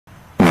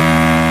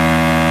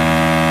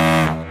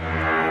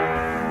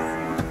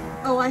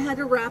I had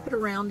to wrap it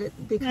around it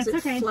because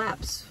That's okay.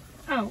 flaps.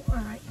 Oh, all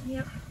right.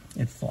 Yep.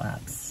 It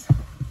flaps.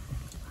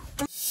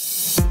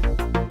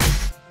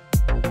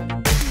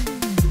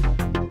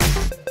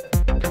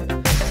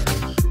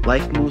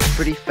 Life moves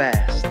pretty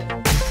fast.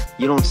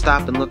 You don't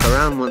stop and look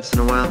around once in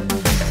a while,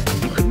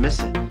 you could miss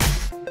it.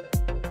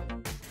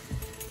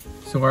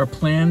 So our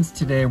plans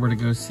today were to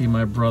go see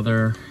my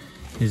brother,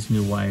 his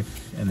new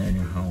wife, and their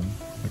new home,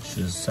 which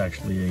is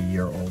actually a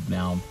year old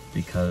now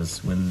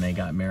because when they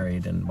got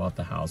married and bought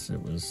the house,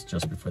 it was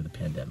just before the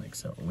pandemic.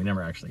 So we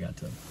never actually got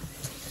to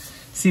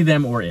see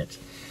them or it.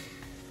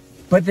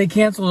 But they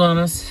canceled on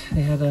us.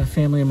 They had a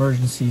family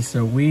emergency.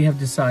 So we have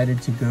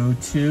decided to go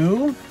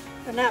to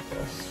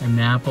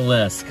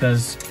Annapolis,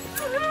 because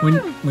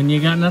when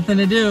you got nothing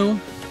to do,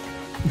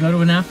 go to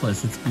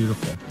Annapolis. It's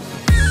beautiful.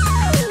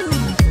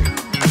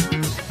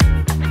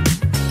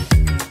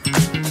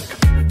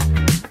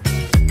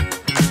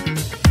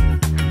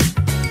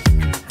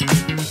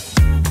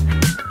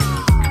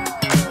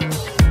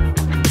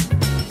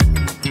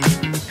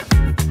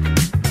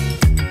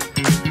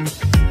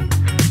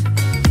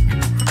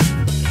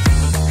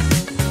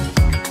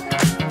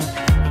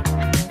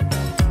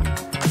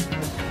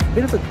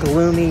 Bit of a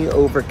gloomy,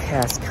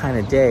 overcast kind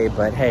of day,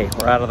 but hey,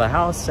 we're out of the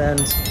house and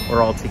we're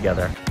all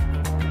together.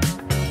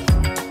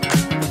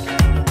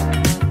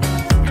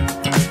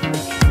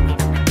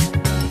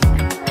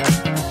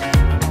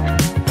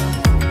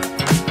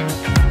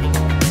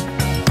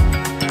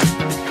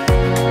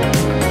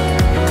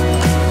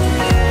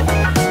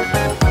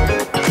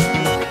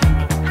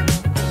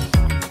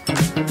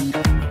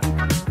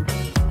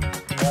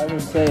 I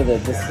would say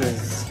that this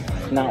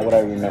is not what I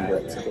remember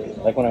it to be.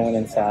 Like when I went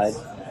inside,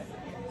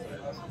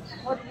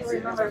 What do you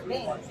remember it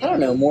being? I don't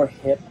know, more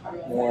hip,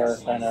 more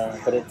kind of,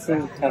 but it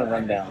seemed kind of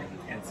run down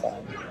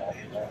inside.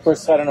 Of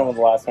course, I don't know when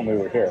the last time we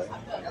were here.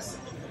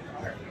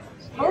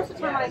 Most of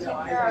the time I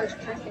came here, I was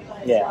drinking.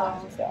 Yeah,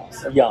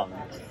 so young,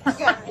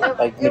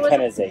 like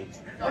McKenna's age.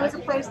 It was a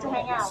place to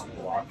hang out.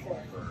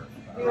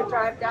 We would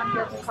drive down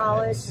here from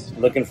college.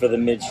 Looking for the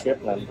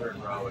midshipman.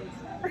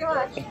 Pretty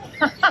much.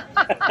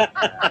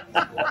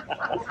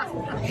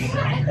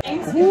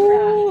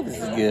 Ooh, this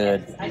is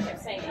good.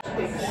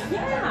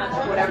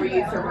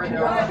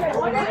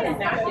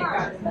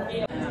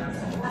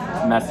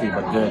 Messy,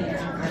 but good.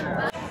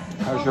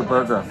 How's your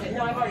burger?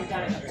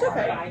 It's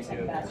okay.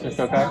 It's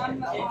okay?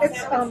 It's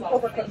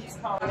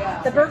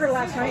overcooked. The burger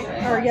last night,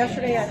 or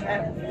yesterday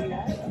at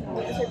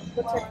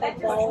what's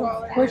it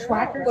called?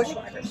 Bushwhackers.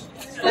 Bushwhackers.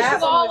 That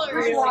one was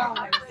really,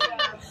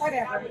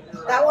 whatever.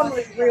 That one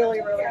was really,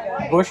 really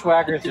good.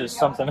 Bushwhackers is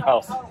something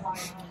else.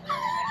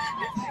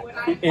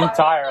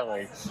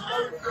 Entirely.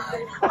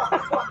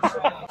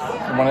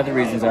 One of the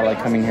reasons I like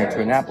coming here to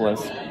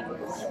Annapolis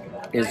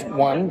is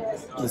one,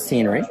 the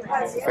scenery,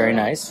 very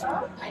nice.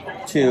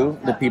 Two,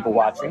 the people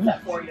watching.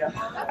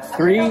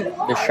 Three,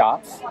 the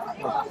shops.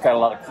 Got a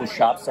lot of cool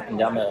shops up and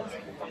down the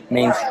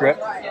main strip.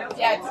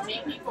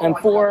 And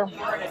four,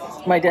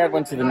 my dad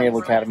went to the Naval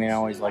Academy and I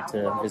always like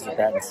to visit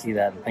that and see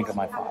that and think of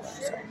my father.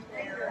 So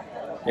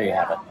there you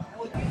have it.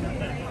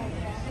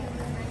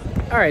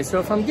 All right, so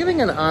if I'm giving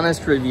an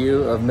honest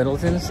review of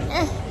Middleton's,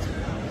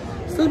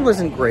 food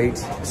wasn't great.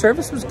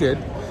 Service was good.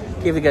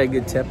 Gave the guy a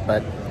good tip,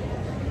 but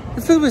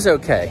the food was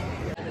okay.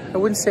 I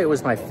wouldn't say it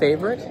was my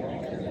favorite.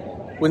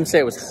 Wouldn't say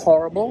it was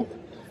horrible,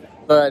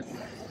 but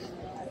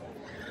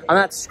I'm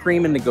not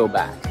screaming to go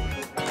back.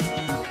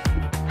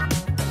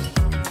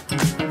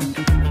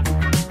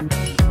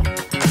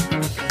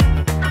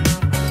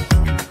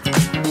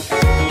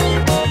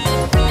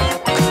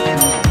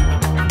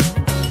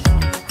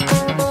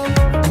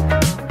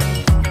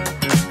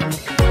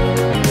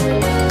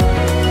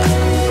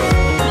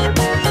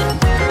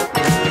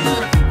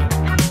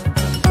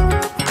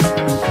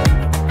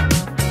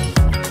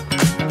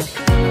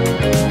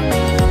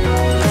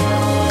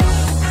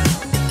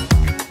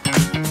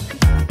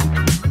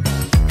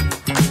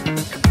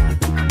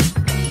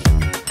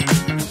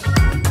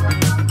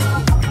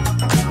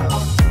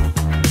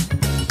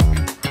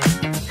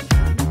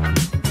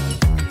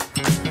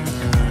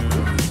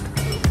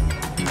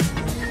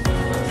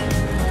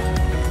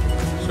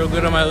 So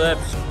good on my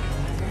lips.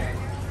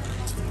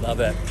 Love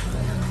it.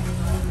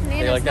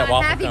 Nana's like that not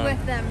waffle happy cone.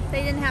 with them.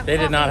 They didn't have They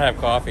coffee. did not have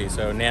coffee,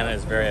 so Nana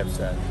is very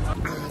upset.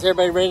 Is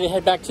everybody ready to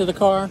head back to the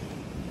car?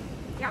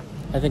 Yeah.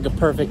 I think a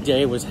perfect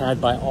day was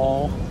had by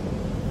all.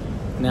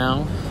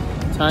 Now,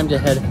 time to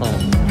head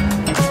home.